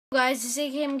Guys, this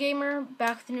is AKM Gamer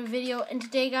back with a new video, and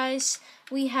today guys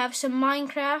we have some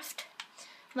Minecraft.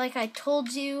 Like I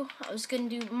told you, I was gonna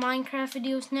do Minecraft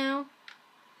videos now.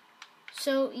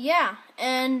 So yeah,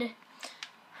 and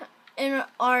in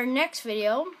our next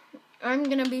video I'm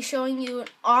gonna be showing you an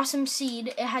awesome seed.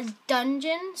 It has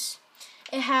dungeons,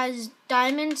 it has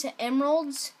diamonds and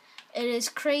emeralds, it is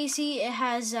crazy, it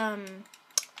has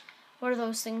what are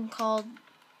those things called?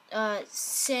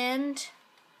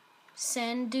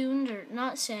 Sand dunes, or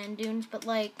not sand dunes, but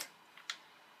like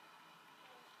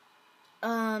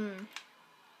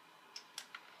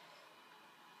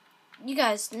you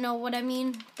guys know what I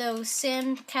mean, those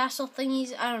sand castle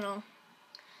thingies. I don't know,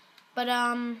 but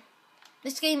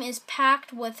this game is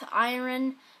packed with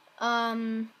iron,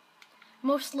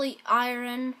 mostly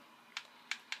iron.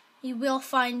 You will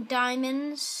find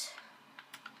diamonds,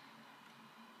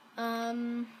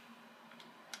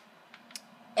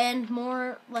 and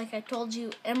more, like I told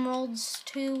you, emeralds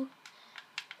too,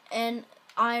 and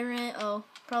iron. Oh,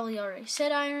 probably already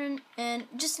said iron, and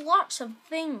just lots of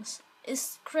things.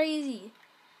 It's crazy.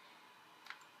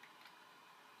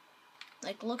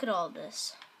 Like, look at all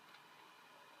this.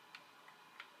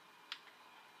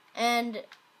 And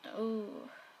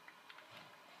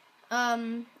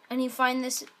and you find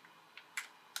this.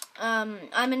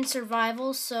 I'm in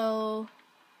survival, so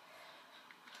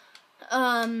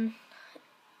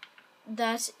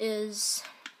that is,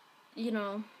 you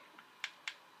know,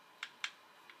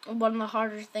 one of the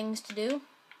harder things to do.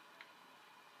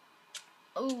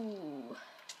 Oh,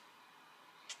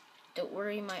 don't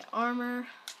worry, my armor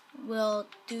will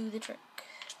do the trick.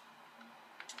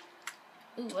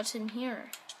 Ooh, what's in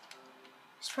here?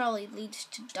 This probably leads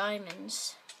to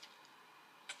diamonds.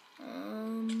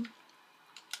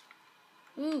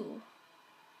 Ooh,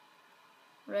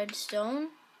 redstone,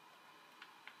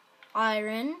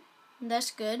 iron,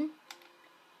 that's good.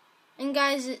 And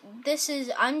guys,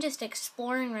 I'm just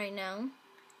exploring right now,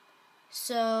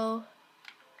 so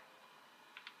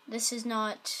this is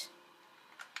not,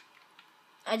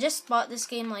 I just bought this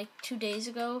game like 2 days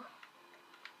ago,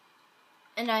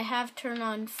 and I have turned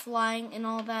on flying and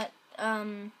all that,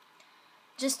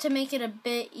 just to make it a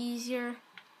bit easier.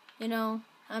 You know,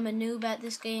 I'm a noob at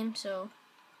this game, so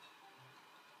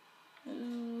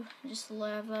ooh, just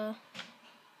lava.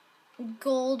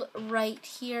 Gold right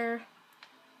here.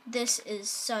 This is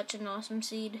such an awesome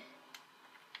seed.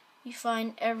 You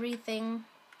find everything.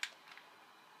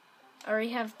 I already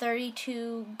have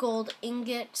 32 gold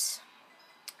ingots.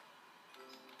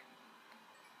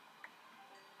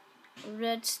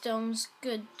 Redstone's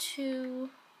good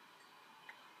too.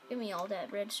 Give me all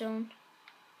that redstone.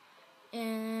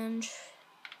 And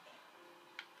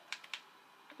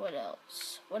what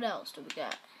else? What else do we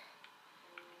got?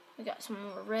 We got some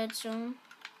more redstone.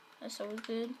 That's always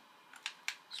good.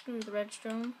 Screw the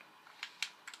redstone.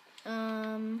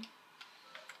 And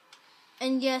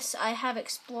yes, I have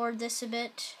explored this a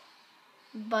bit,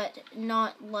 but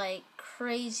not like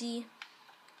crazy.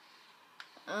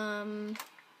 Ooh.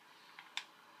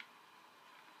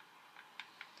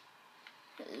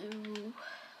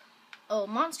 Oh,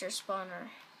 monster spawner.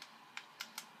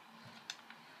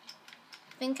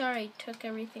 I think I already took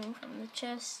everything from the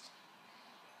chest.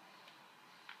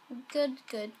 Good,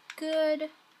 good, good.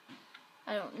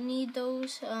 I don't need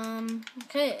those.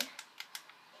 Okay.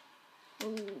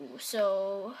 Ooh,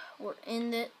 so we're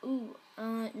in the,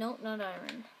 no, not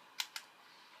iron.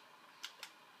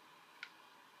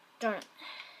 Darn it.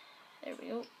 There we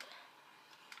go.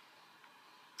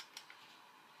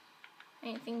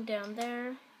 Anything down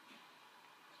there?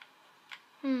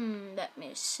 Let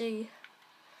me see.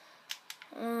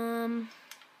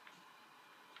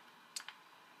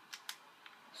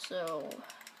 So,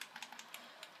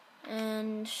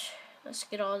 and let's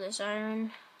get all this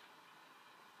iron.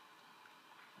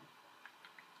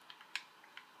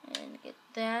 And get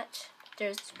that.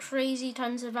 There's crazy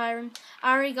tons of iron.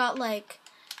 I already got like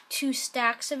 2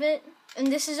 stacks of it. And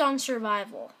this is on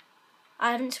survival.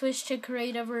 I haven't switched to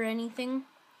creative or anything.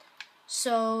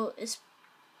 So,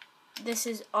 this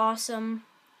is awesome.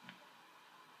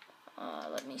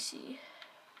 Let me see.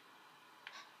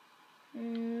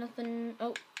 Nothing.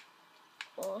 Oh.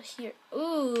 Well, here.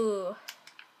 Ooh.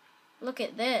 Look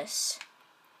at this.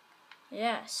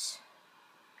 Yes.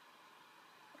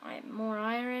 I have more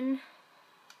iron.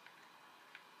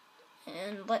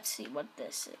 And let's see what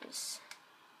this is.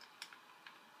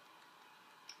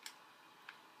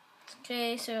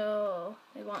 Okay, so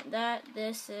we want that,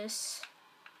 this.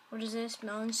 What is this?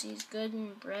 Melon seeds, good,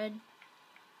 and bread.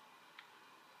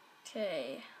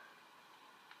 Okay.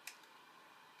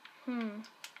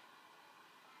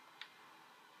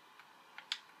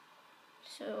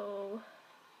 So,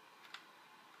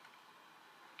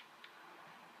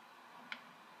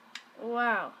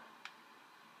 wow,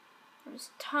 there's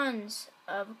tons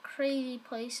of crazy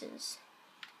places.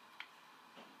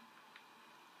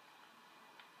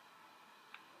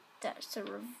 That's a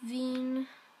ravine.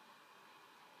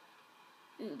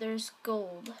 Ooh, there's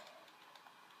gold.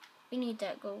 We need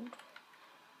that gold.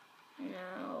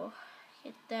 No,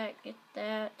 get that, get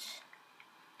that.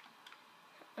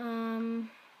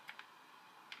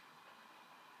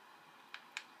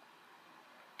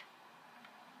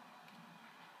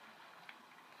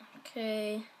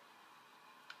 Okay.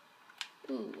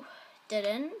 Ooh, dead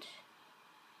end.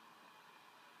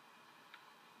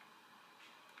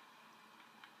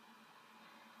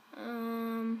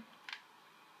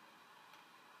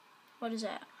 What is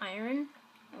that? Iron?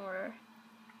 Or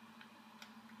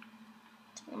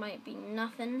it might be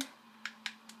nothing.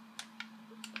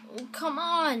 Oh, come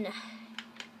on!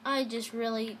 I just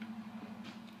really...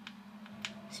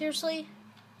 Seriously?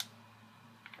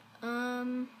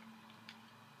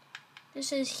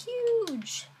 This is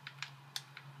huge!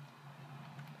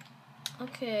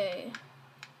 Okay.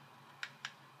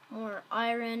 More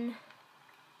iron.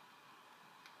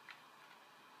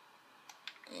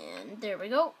 And there we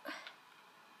go.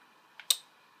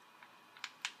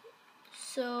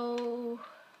 So...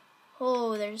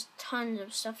 Oh, there's tons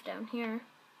of stuff down here.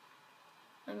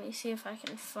 Let me see if I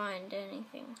can find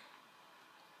anything.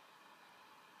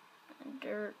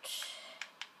 Dirt.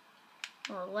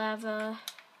 More lava.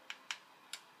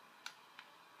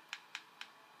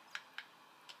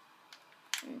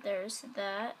 And there's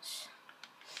that.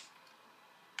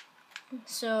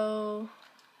 So,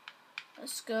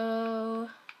 let's go.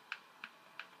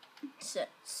 Set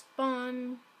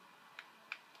spawn.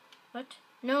 What?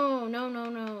 No, no, no,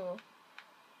 no.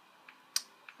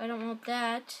 I don't want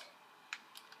that.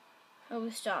 Oh,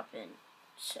 stop it.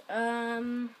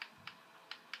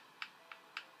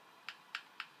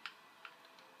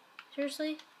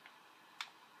 Seriously?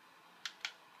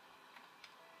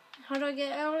 How do I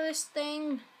get out of this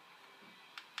thing?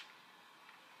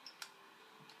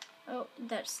 Oh,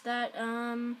 that's that.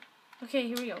 Okay,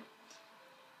 here we go.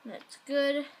 That's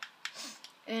good.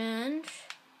 And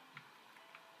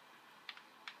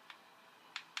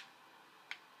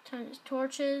tons of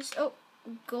torches. Oh,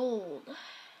 gold.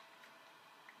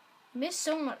 Missed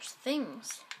so much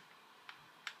things.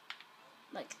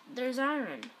 Like, there's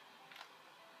iron.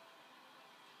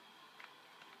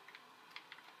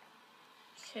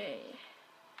 Okay.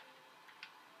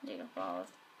 Dig up all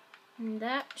of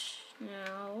that.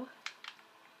 Now,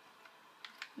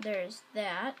 there's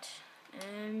that.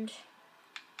 And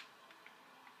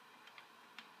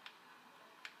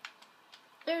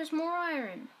there's more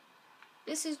iron.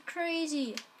 This is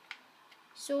crazy.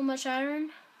 So much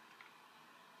iron.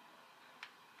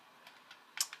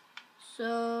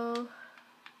 So,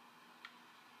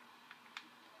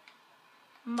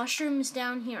 mushrooms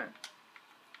down here.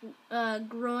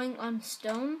 Growing on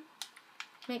stone.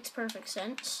 Makes perfect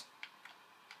sense.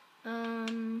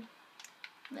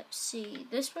 Let's see.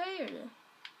 This way or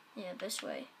yeah, this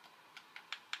way.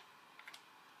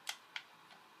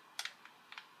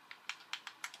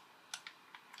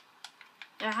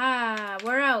 Aha,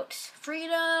 we're out.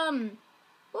 Freedom!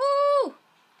 Woo!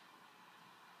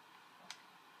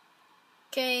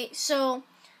 Okay, so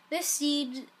this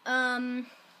seed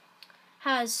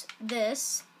has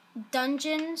this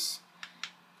dungeons.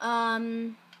 Let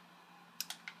me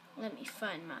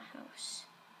find my house.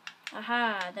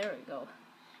 Aha, there we go.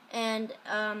 And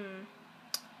I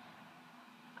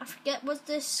forget what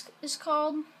this is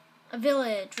called. A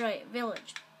village, right?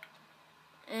 Village.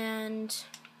 And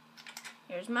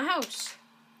here's my house.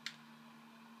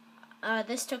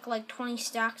 This took like 20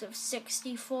 stacks of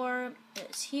 64.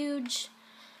 It's huge.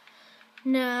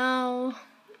 Now,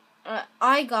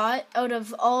 I got, out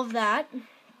of all of that,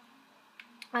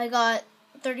 I got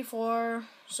 34,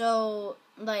 so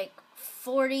like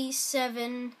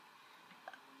 47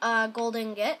 gold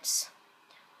ingots.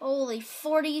 Holy,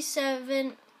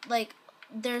 47, like,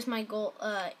 there's my gold,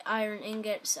 iron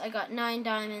ingots. I got 9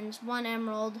 diamonds, 1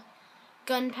 emerald,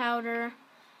 gunpowder,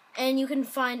 and you can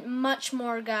find much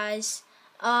more, guys.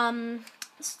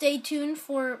 Stay tuned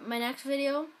for my next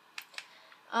video.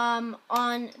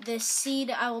 On this seed,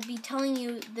 I will be telling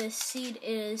you this seed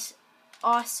is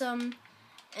awesome,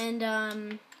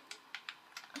 and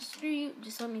screw you,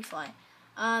 just let me fly.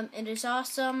 It is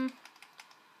awesome,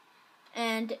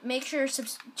 and make sure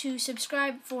to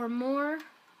subscribe for more.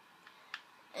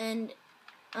 And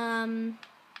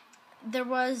there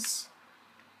was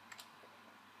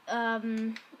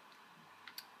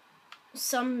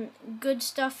some good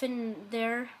stuff in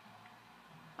there.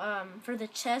 for the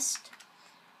chest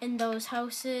in those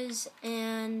houses,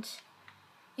 and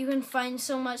you can find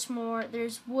so much more.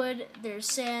 There's wood,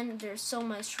 there's sand, there's so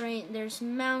much rain, there's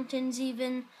mountains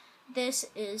even. This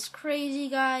is crazy,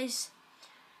 guys.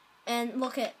 And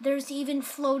look there's even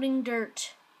floating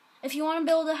dirt. If you want to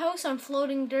build a house on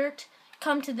floating dirt,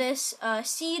 come to this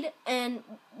seed and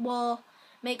we'll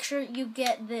make sure you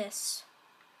get this.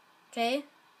 Okay?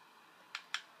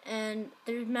 And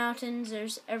there's mountains,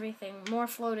 there's everything. More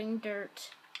floating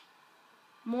dirt.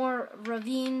 More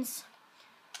ravines.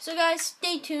 So guys,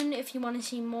 stay tuned if you want to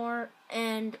see more,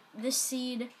 and this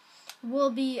seed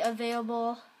will be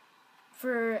available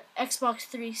for Xbox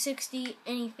 360,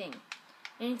 anything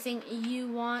you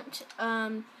want.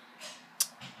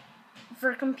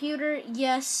 For computer,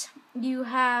 yes, you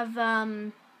have,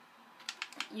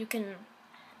 you can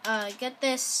get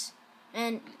this,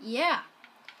 and yeah.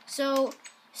 So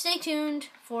stay tuned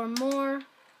for more,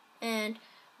 and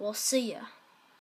we'll see ya.